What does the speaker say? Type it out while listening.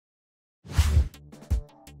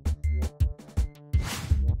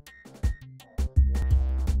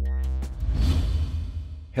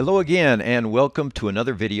Hello again and welcome to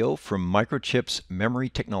another video from Microchip's Memory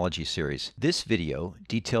Technology series. This video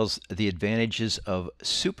details the advantages of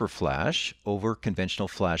SuperFlash over conventional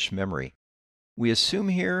flash memory. We assume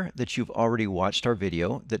here that you've already watched our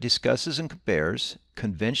video that discusses and compares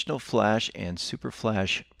conventional flash and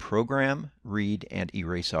SuperFlash program, read, and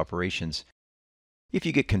erase operations. If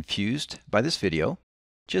you get confused by this video,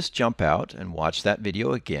 just jump out and watch that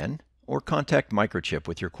video again or contact Microchip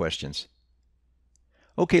with your questions.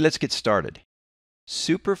 Okay, let's get started.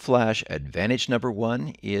 SuperFlash advantage number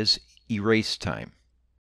one is erase time.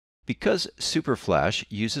 Because SuperFlash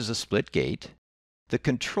uses a split gate, the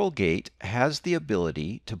control gate has the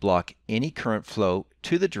ability to block any current flow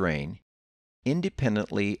to the drain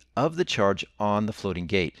independently of the charge on the floating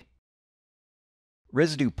gate.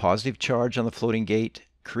 Residue positive charge on the floating gate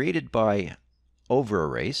created by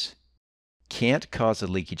over-erase can't cause a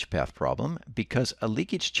leakage path problem because a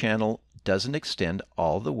leakage channel doesn't extend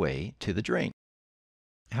all the way to the drain.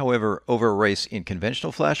 However, over-erase in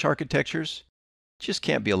conventional flash architectures just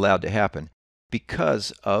can't be allowed to happen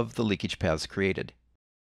because of the leakage paths created.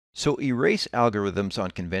 So erase algorithms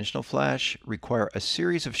on conventional flash require a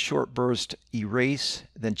series of short burst erase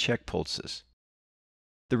then check pulses.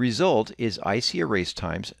 The result is IC erase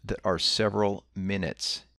times that are several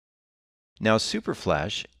minutes. Now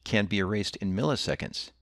SuperFlash can be erased in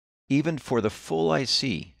milliseconds, even for the full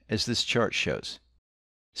IC, as this chart shows.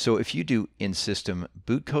 So if you do in-system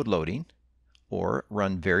boot code loading, or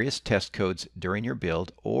run various test codes during your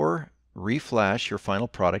build, or reflash your final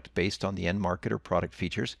product based on the end market or product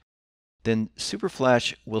features, then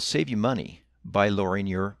SuperFlash will save you money by lowering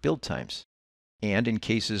your build times. And in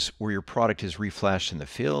cases where your product is reflashed in the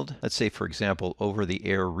field, let's say for example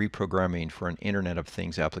over-the-air reprogramming for an Internet of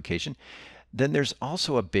Things application, then there's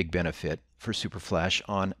also a big benefit for SuperFlash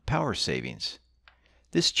on power savings.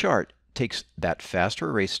 This chart takes that faster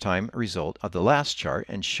erase time result of the last chart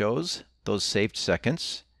and shows those saved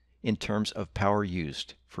seconds in terms of power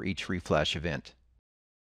used for each reflash event.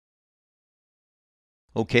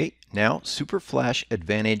 Okay, now SuperFlash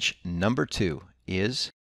advantage number two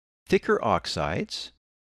is thicker oxides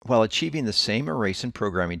while achieving the same erase and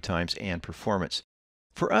programming times and performance.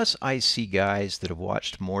 For us IC guys that have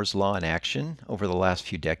watched Moore's Law in action over the last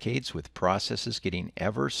few decades with processes getting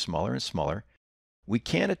ever smaller and smaller, we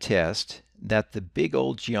can attest that the big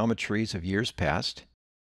old geometries of years past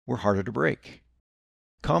were harder to break.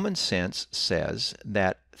 Common sense says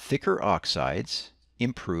that thicker oxides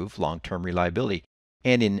improve long-term reliability,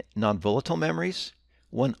 and in non-volatile memories,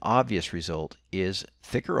 one obvious result is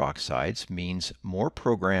thicker oxides means more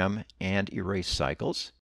program and erase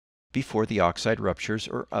cycles before the oxide ruptures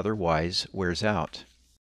or otherwise wears out.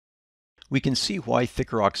 We can see why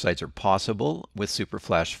thicker oxides are possible with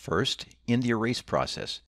SuperFlash first in the erase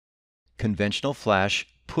process. Conventional flash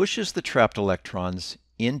pushes the trapped electrons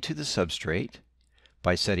into the substrate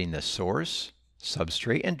by setting the source,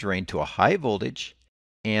 substrate, and drain to a high voltage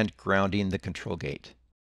and grounding the control gate.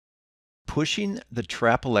 Pushing the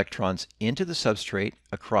trap electrons into the substrate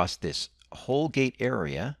across this whole gate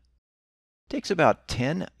area takes about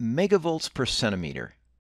 10 megavolts per centimeter.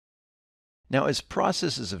 Now, as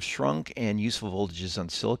processes have shrunk and useful voltages on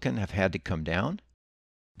silicon have had to come down,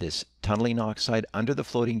 this tunneling oxide under the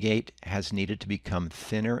floating gate has needed to become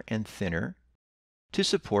thinner and thinner to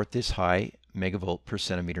support this high megavolt per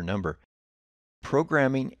centimeter number.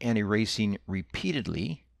 Programming and erasing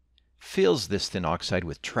repeatedly fills this thin oxide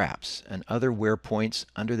with traps and other wear points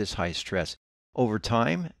under this high stress. Over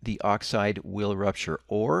time, the oxide will rupture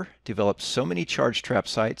or develop so many charge trap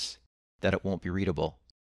sites that it won't be readable.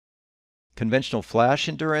 Conventional flash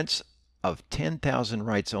endurance of 10,000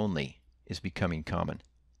 writes only is becoming common.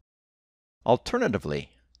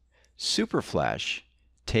 Alternatively, SuperFlash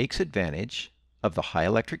takes advantage of the high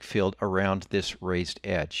electric field around this raised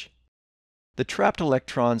edge. The trapped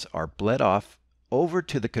electrons are bled off over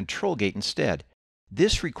to the control gate instead.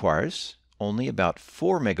 This requires only about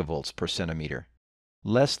 4 megavolts per centimeter,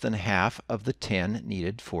 less than half of the 10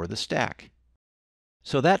 needed for the stack.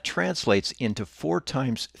 So that translates into 4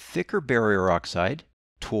 times thicker barrier oxide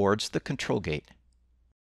towards the control gate.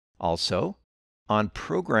 Also, on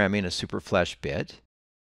programming a SuperFlash bit,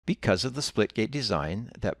 because of the split gate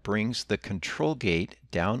design that brings the control gate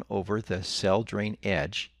down over the cell drain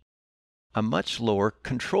edge, a much lower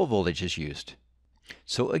control voltage is used.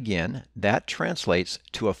 So again, that translates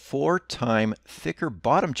to a 4-time thicker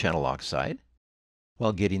bottom channel oxide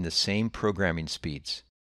while getting the same programming speeds.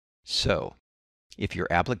 So, if your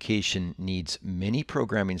application needs many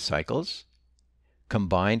programming cycles,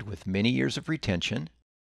 combined with many years of retention,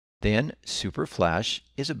 then SuperFlash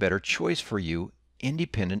is a better choice for you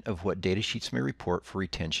independent of what datasheets may report for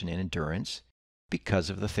retention and endurance because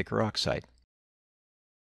of the thicker oxide.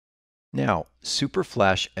 Now,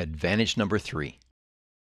 SuperFlash advantage number 3,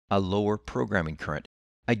 a lower programming current.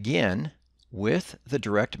 Again, with the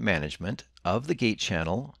direct management of the gate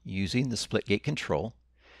channel using the split gate control,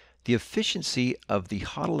 the efficiency of the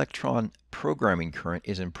hot electron programming current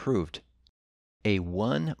is improved. A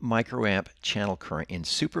 1 microamp channel current in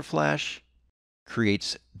SuperFlash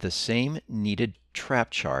creates the same needed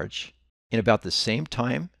trap charge in about the same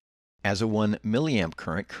time as a 1 milliamp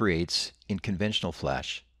current creates in conventional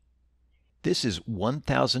flash. This is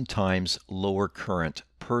 1,000 times lower current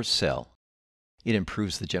per cell. It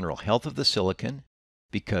improves the general health of the silicon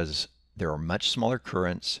because there are much smaller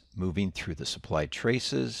currents moving through the supplied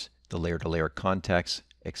traces, the layer-to-layer contacts,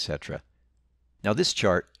 etc. Now this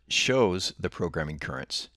chart shows the programming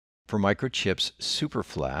currents for Microchip's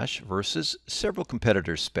SuperFlash versus several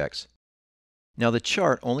competitors' specs. Now the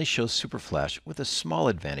chart only shows SuperFlash with a small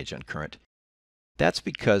advantage on current. That's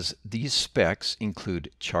because these specs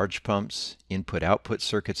include charge pumps, input-output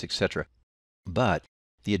circuits, etc. But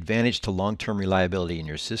the advantage to long-term reliability in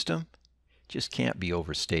your system just can't be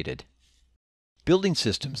overstated. Building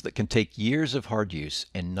systems that can take years of hard use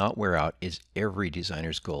and not wear out is every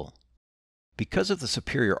designer's goal. Because of the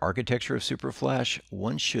superior architecture of SuperFlash,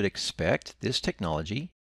 one should expect this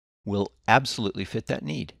technology will absolutely fit that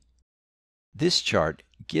need. This chart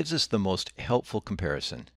gives us the most helpful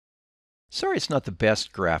comparison. Sorry it's not the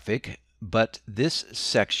best graphic, but this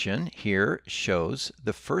section here shows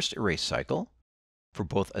the first erase cycle for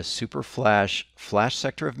both a SuperFlash flash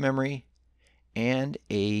sector of memory and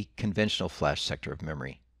a conventional flash sector of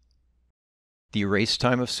memory. The erase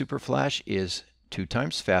time of SuperFlash is 2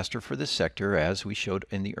 times faster for this sector, as we showed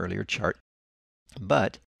in the earlier chart.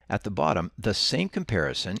 But at the bottom, the same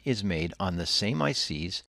comparison is made on the same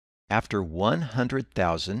ICs after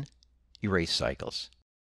 100,000 erase cycles.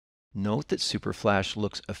 Note that SuperFlash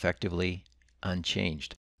looks effectively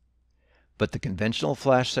unchanged. But the conventional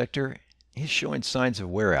flash sector is showing signs of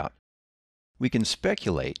wear out. We can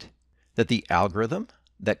speculate that the algorithm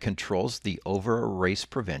that controls the over-erase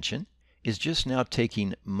prevention is just now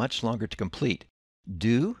taking much longer to complete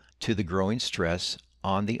due to the growing stress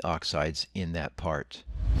on the oxides in that part.